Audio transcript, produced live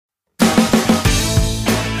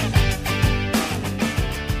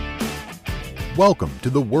Welcome to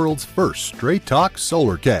the world's first Straight Talk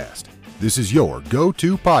Solarcast. This is your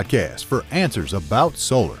go-to podcast for answers about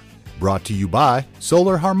solar. Brought to you by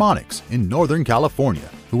Solar Harmonics in Northern California,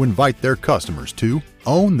 who invite their customers to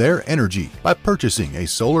own their energy by purchasing a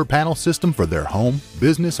solar panel system for their home,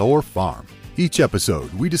 business, or farm. Each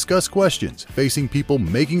episode, we discuss questions facing people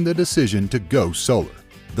making the decision to go solar.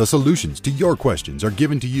 The solutions to your questions are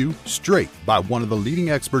given to you straight by one of the leading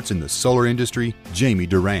experts in the solar industry, Jamie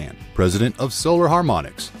Duran, president of Solar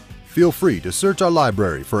Harmonics. Feel free to search our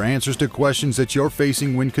library for answers to questions that you're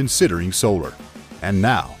facing when considering solar. And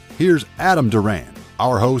now, here's Adam Duran,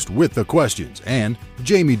 our host with the questions, and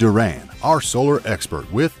Jamie Duran, our solar expert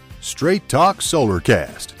with Straight Talk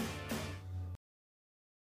Solarcast.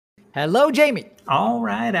 Hello, Jamie. All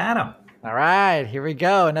right, Adam. All right, here we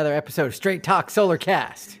go. Another episode of Straight Talk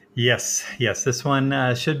Solarcast. Yes. This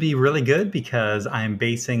one should be really good because I'm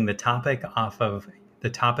basing the topic off of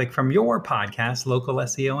the topic from your podcast, Local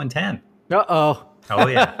SEO in 10. Uh-oh. Oh,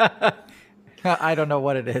 yeah. I don't know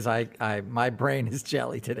what it is. My brain is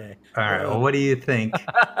jelly today. All right. Well, what do you think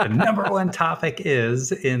the number one topic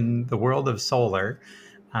is in the world of solar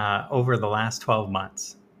over the last 12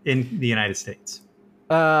 months in the United States?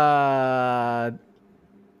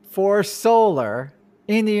 For solar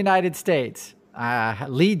in the United States,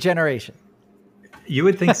 lead generation. You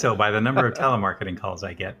would think so by the number of telemarketing calls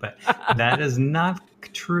I get, but that is not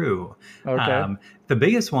true. Okay. The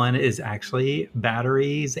biggest one is actually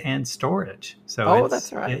batteries and storage. So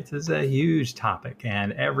that's right. It is a huge topic,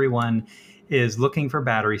 and everyone is looking for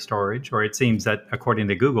battery storage, or it seems that according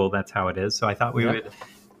to Google, that's how it is. So I thought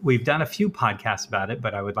we've done a few podcasts about it,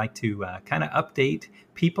 but I would like to kind of update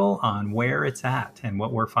people on where it's at and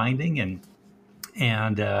what we're finding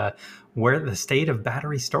and where the state of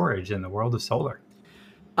battery storage in the world of solar.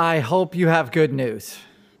 I hope you have good news.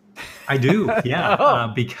 I do,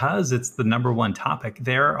 yeah, because it's the number one topic.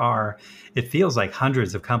 It feels like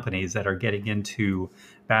hundreds of companies that are getting into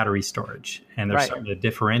battery storage, and they're starting to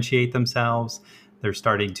differentiate themselves. They're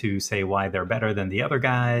starting to say why they're better than the other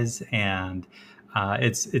guys, and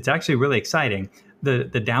it's actually really exciting. The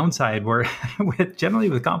downside, generally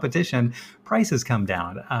with competition, prices come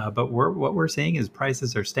down. But what we're seeing is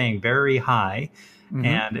prices are staying very high. Mm-hmm.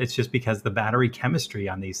 And it's just because the battery chemistry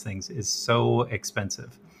on these things is so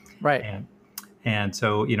expensive. Right. And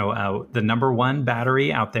so, the number one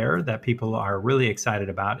battery out there that people are really excited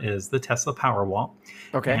about is the Tesla Powerwall.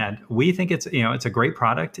 Okay. And we think it's a great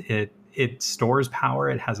product. It stores power.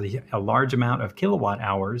 It has a large amount of kilowatt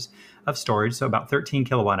hours of storage, so about 13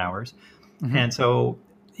 kilowatt hours. Mm-hmm. And so,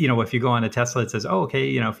 if you go on a Tesla, it says,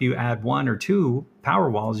 if you add one or two power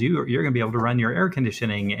walls, you're going to be able to run your air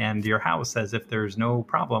conditioning and your house as if there's no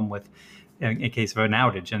problem in case of an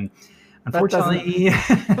outage. And unfortunately,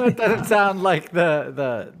 that doesn't sound like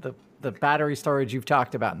the battery storage you've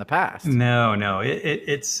talked about in the past. No,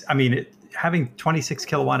 it's having 26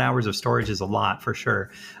 kilowatt hours of storage is a lot for sure,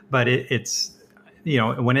 but it's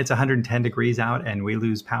when it's 110 degrees out and we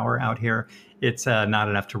lose power out here, it's not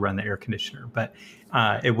enough to run the air conditioner, but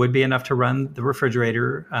it would be enough to run the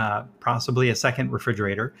refrigerator, possibly a second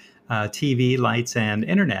refrigerator, TV, lights, and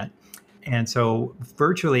internet. And so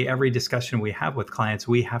virtually every discussion we have with clients,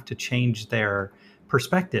 we have to change their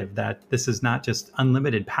perspective that this is not just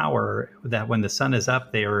unlimited power, that when the sun is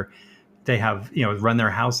up, they have, run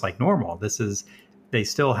their house like normal. They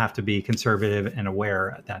still have to be conservative and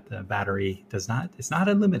aware that the battery it's not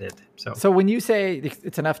unlimited. So when you say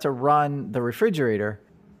it's enough to run the refrigerator,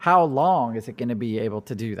 how long is it going to be able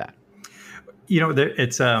to do that?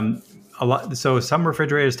 It's a lot. So some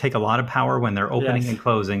refrigerators take a lot of power when they're opening and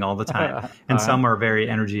closing all the time, and some are very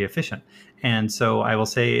energy efficient. And so I will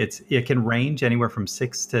say it can range anywhere from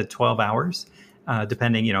 6 to 12 hours,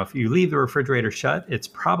 depending. If you leave the refrigerator shut, it's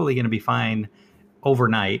probably going to be fine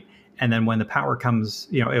overnight. And then when the power comes,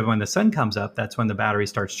 when the sun comes up, that's when the battery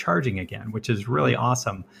starts charging again, which is really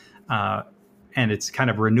awesome. And it's kind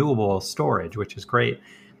of renewable storage, which is great.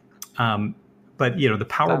 But, the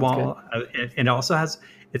Powerwall, it also has,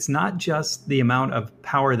 it's not just the amount of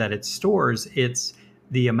power that it stores, it's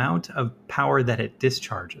the amount of power that it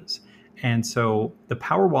discharges. And so the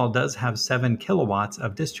Powerwall does have 7 kilowatts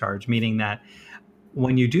of discharge, meaning that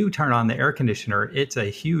when you do turn on the air conditioner, it's a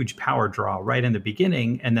huge power draw right in the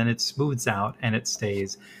beginning, and then it smooths out and it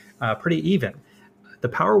stays pretty even. The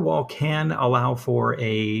Powerwall can allow for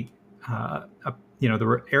the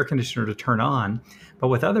air conditioner to turn on, but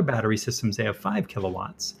with other battery systems, they have 5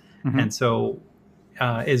 kilowatts. Mm-hmm. And so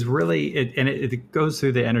it goes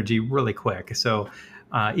through the energy really quick. So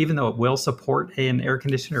even though it will support an air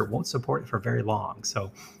conditioner, it won't support it for very long.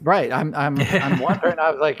 So right, I'm wondering.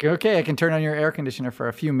 I was like, okay, I can turn on your air conditioner for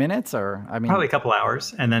a few minutes, or I mean, probably a couple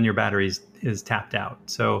hours, and then your battery is tapped out.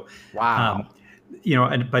 So wow.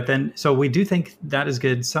 But then, so we do think that is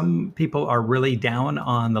good. Some people are really down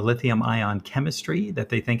on the lithium ion chemistry, that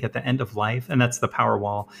they think at the end of life, and that's the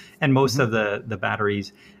Powerwall. And most of the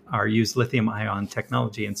batteries are used lithium ion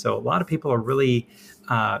technology. And so a lot of people are really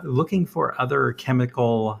looking for other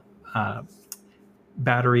chemical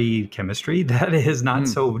battery chemistry that is not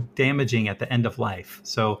so damaging at the end of life.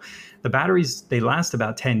 So the batteries, they last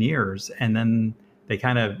about 10 years, and then they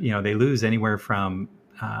kind of, they lose anywhere from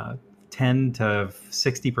 10 to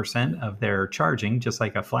 60% of their charging, just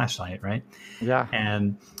like a flashlight, right? Yeah.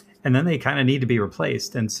 And then they kind of need to be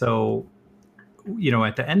replaced. And so,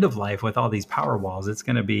 at the end of life with all these Powerwalls, it's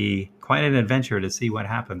going to be quite an adventure to see what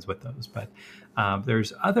happens with those. But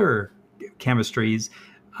there's other chemistries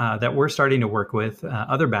that we're starting to work with,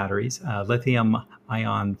 other batteries, lithium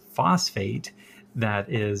ion phosphate, that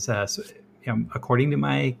is, according to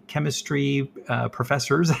my chemistry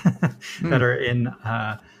professors that are in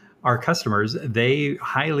our customers, they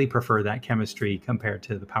highly prefer that chemistry compared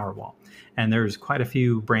to the Powerwall. And there's quite a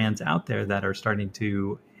few brands out there that are starting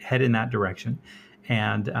to head in that direction.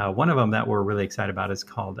 And one of them that we're really excited about is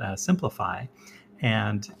called Simplify.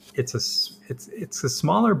 And it's a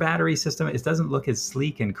smaller battery system. It doesn't look as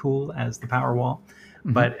sleek and cool as the Powerwall,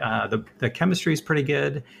 but the chemistry is pretty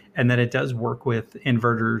good. And then it does work with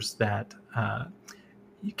inverters that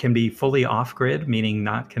can be fully off-grid, meaning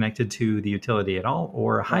not connected to the utility at all,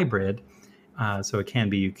 or a hybrid, so it can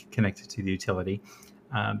be connected to the utility.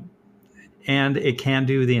 And it can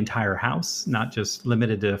do the entire house, not just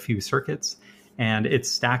limited to a few circuits. And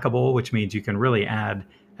it's stackable, which means you can really add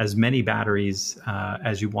as many batteries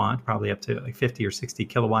as you want, probably up to like 50 or 60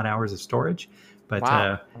 kilowatt hours of storage. But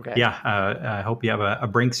wow. Okay. I hope you have a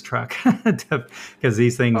Brinks truck, because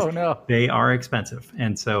these things, they are expensive.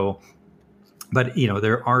 And so, but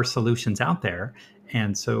there are solutions out there.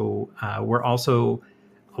 And so we're also,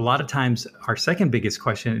 a lot of times, our second biggest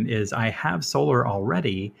question is, I have solar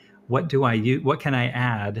already. What do I use? What can I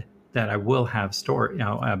add that I will have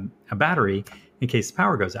a battery in case the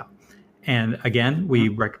power goes out? And again, we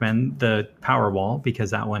recommend the Powerwall,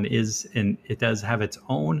 because that one it does have its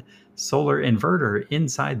own solar inverter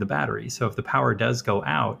inside the battery. So if the power does go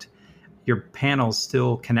out, your panels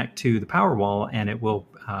still connect to the Powerwall, and it will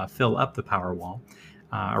fill up the Powerwall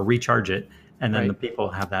or recharge it, and then the people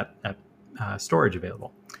have that storage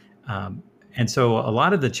available. And so a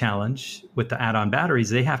lot of the challenge with the add-on batteries,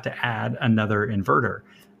 they have to add another inverter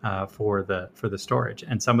for the storage,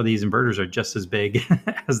 and some of these inverters are just as big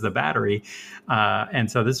as the battery.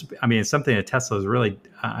 And so it's something that Tesla is really,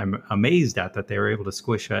 I'm amazed at, that they were able to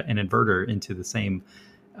squish an inverter into the same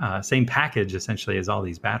package essentially as all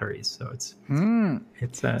these batteries. So it's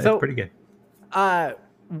pretty good.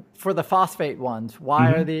 For the phosphate ones,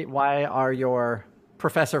 why are your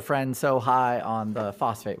professor friends so high on the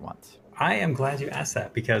phosphate ones? I am glad you asked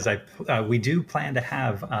that, because we do plan to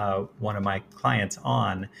have one of my clients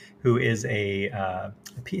on who is he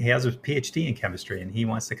has a PhD in chemistry, and he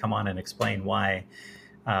wants to come on and explain why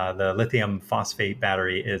the lithium phosphate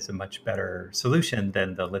battery is a much better solution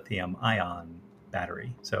than the lithium ion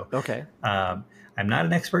battery. So I'm not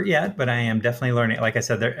an expert yet, but I am definitely learning. Like I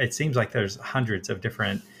said, it seems like there's hundreds of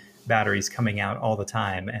different batteries coming out all the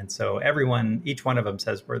time, and so each one of them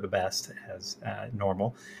says we're the best as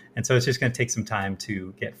normal, and so it's just going to take some time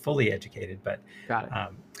to get fully educated. But got it.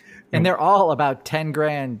 And they're all about 10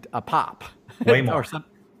 grand a pop, way more. Or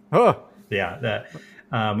something. Oh yeah.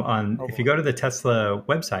 If you go to the Tesla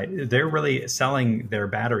website, they're really selling their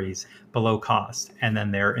batteries below cost, and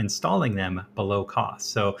then they're installing them below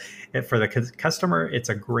cost. So for the customer, it's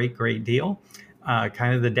a great deal.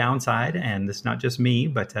 Kind of the downside, and it's not just me,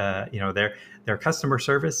 but their customer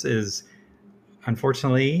service is,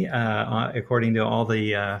 unfortunately, according to all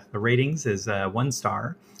the ratings, is 1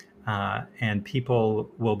 star, and people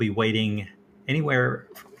will be waiting anywhere.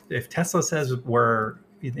 If Tesla says they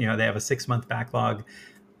have a 6-month backlog,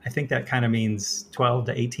 I think that kind of means 12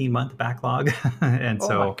 to 18-month backlog. And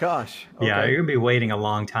so, oh my gosh, you're going to be waiting a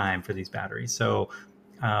long time for these batteries. So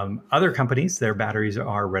other companies, their batteries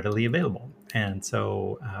are readily available. And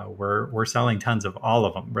so we're selling tons of all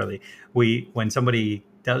of them, really. When somebody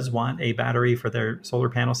does want a battery for their solar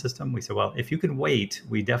panel system, we say, well, if you can wait,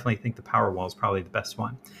 we definitely think the Powerwall is probably the best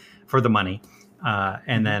one for the money.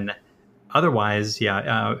 And then otherwise,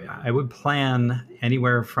 I would plan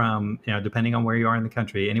anywhere from, depending on where you are in the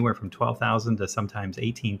country, anywhere from $12,000 to sometimes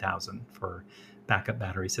 $18,000 for backup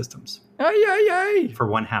battery systems. Yay! For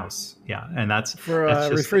one house. Yeah. And that's for a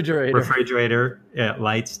refrigerator. Refrigerator,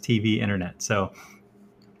 lights, TV, internet. So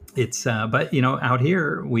it's, but out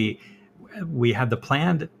here, we had the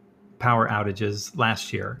planned power outages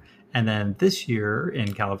last year. And then this year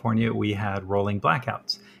in California, we had rolling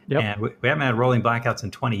blackouts. Yep. And we haven't had rolling blackouts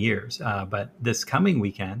in 20 years. But this coming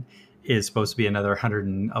weekend is supposed to be another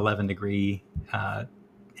 111 degree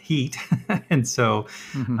heat. And so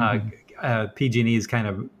PG&E is kind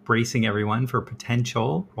of bracing everyone for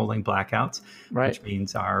potential rolling blackouts, which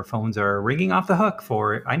means our phones are ringing off the hook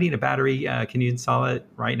for, I need a battery. Can you install it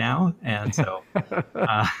right now? And so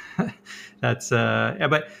that's,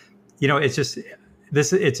 but it's just,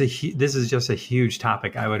 this is just a huge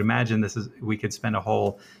topic. I would imagine we could spend a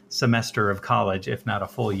whole semester of college, if not a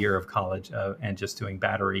full year of college, and just doing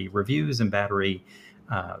battery reviews and battery.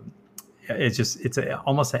 It's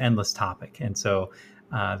almost an endless topic. And so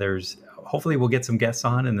hopefully we'll get some guests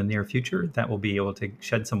on in the near future that will be able to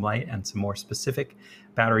shed some light on some more specific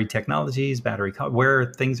battery technologies,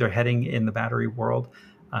 where things are heading in the battery world.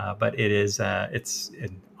 But it's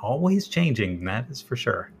always changing. That is for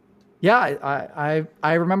sure. Yeah,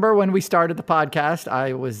 I remember when we started the podcast,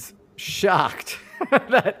 I was shocked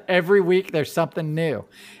that every week there's something new.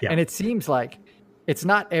 Yeah. And it seems like it's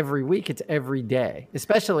not every week, it's every day,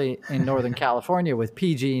 especially in Northern California with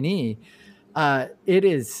PG&E.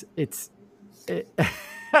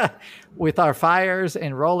 With our fires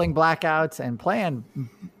and rolling blackouts and planned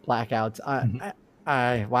blackouts.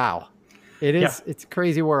 Wow. It's a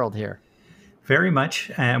crazy world here. Very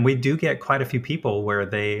much. And we do get quite a few people where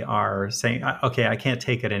they are saying, okay, I can't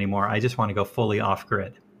take it anymore. I just want to go fully off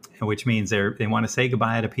grid, which means they want to say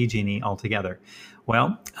goodbye to PG&E altogether.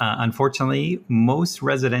 Well, unfortunately, most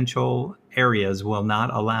residential areas will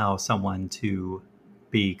not allow someone to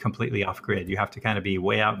be completely off grid. You have to kind of be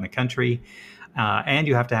way out in the country, and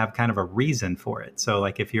you have to have kind of a reason for it. So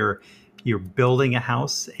like if you're building a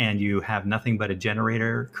house and you have nothing but a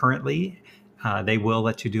generator currently, they will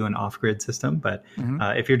let you do an off-grid system. But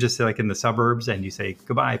if you're just like in the suburbs and you say,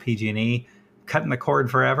 goodbye, PG&E, cutting the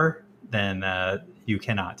cord forever, then you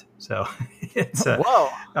cannot. So it's whoa,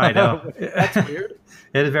 I know. That's weird.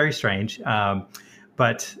 It is very strange.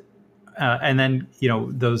 But and then,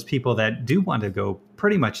 those people that do want to go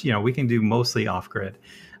pretty much, we can do mostly off-grid.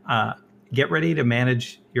 Get ready to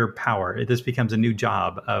manage your power. This becomes a new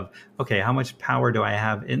job of, okay, how much power do I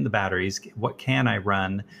have in the batteries? What can I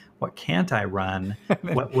run? What can't I run?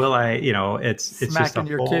 What will I, it's smacking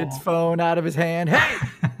your kid's phone out of his hand. Hey,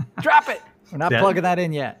 drop it. We're not plugging that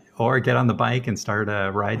in yet. Or get on the bike and start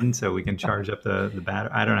riding so we can charge up the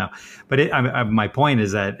battery. I don't know. But my point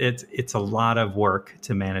is that it's a lot of work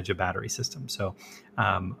to manage a battery system. So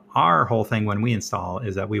our whole thing when we install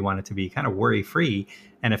is that we want it to be kind of worry-free.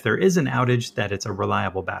 And if there is an outage, that it's a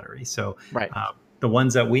reliable battery. So the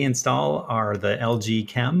ones that we install are the LG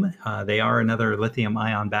Chem. They are another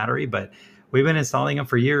lithium-ion battery, but we've been installing them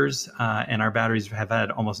for years, and our batteries have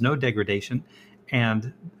had almost no degradation.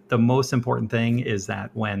 And the most important thing is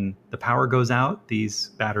that when the power goes out, these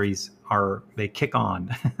batteries they kick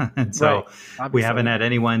on. And so we haven't had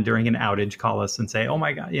anyone during an outage call us and say, oh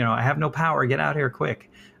my God, I have no power, get out here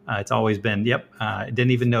quick. It's always been,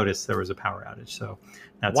 didn't even notice there was a power outage. So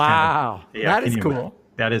that's that is cool.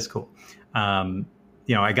 That is cool.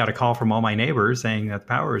 I got a call from all my neighbors saying that the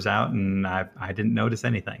power is out and I didn't notice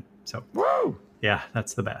anything. So yeah,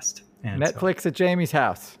 that's the best. And Netflix at Jamie's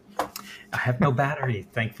house. I have no battery,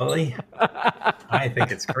 thankfully. I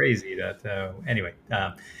think it's crazy that, anyway.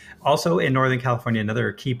 Also in Northern California,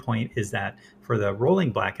 another key point is that for the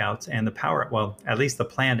rolling blackouts and the power, well, at least the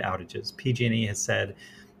planned outages, PG&E has said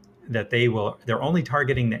that they're only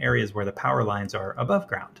targeting the areas where the power lines are above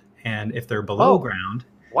ground. And if they're below ground.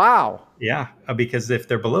 Wow. Yeah, because if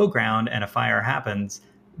they're below ground and a fire happens,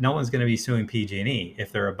 no one's going to be suing PG&E.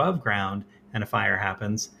 If they're above ground and a fire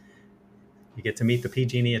happens, you get to meet the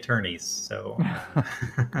PG&E attorneys. So,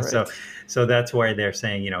 so that's why they're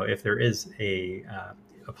saying, if there is a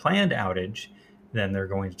planned outage, then they're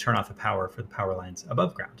going to turn off the power for the power lines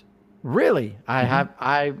above ground. Really?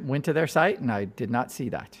 I went to their site and I did not see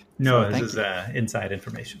that. No, so this is inside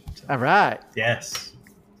information. So. All right. Yes.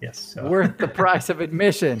 So. Worth the price of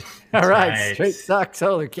admission. All right. Straight Talk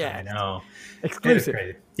Solarcast. I know.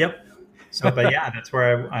 Exclusive. Yep. So, but yeah, that's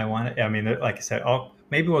where I want it. I mean, like I said,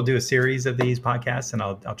 maybe we'll do a series of these podcasts and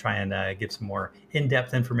I'll try and give some more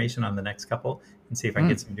in-depth information on the next couple and see if I can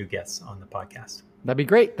get some new guests on the podcast. That'd be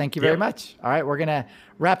great. Thank you very much. All right. We're going to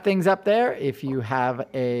wrap things up there. If you have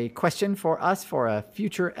a question for us for a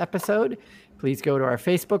future episode, please go to our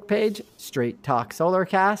Facebook page, Straight Talk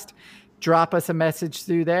Solarcast. drop us a message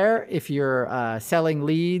through there. If you're selling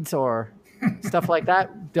leads or stuff like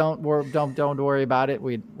that, don't worry about it.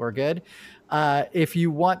 We're good. If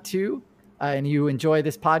you want to, and you enjoy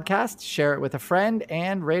this podcast, share it with a friend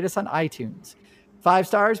and rate us on iTunes. 5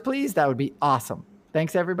 stars, please. That would be awesome.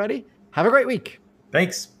 Thanks, everybody. Have a great week.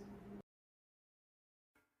 Thanks.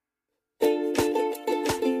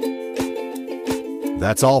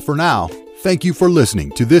 That's all for now. Thank you for listening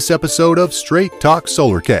to this episode of Straight Talk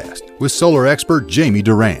Solarcast with solar expert Jamie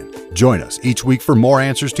Duran. Join us each week for more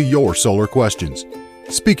answers to your solar questions.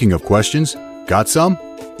 Speaking of questions, got some?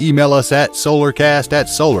 Email us at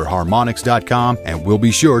solarcast@solarharmonics.com and we'll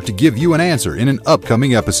be sure to give you an answer in an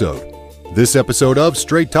upcoming episode. This episode of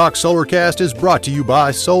Straight Talk Solarcast is brought to you by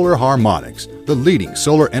Solar Harmonics, the leading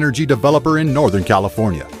solar energy developer in Northern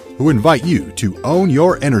California, who invite you to own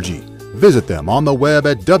your energy. Visit them on the web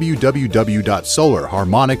at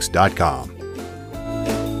www.solarharmonics.com.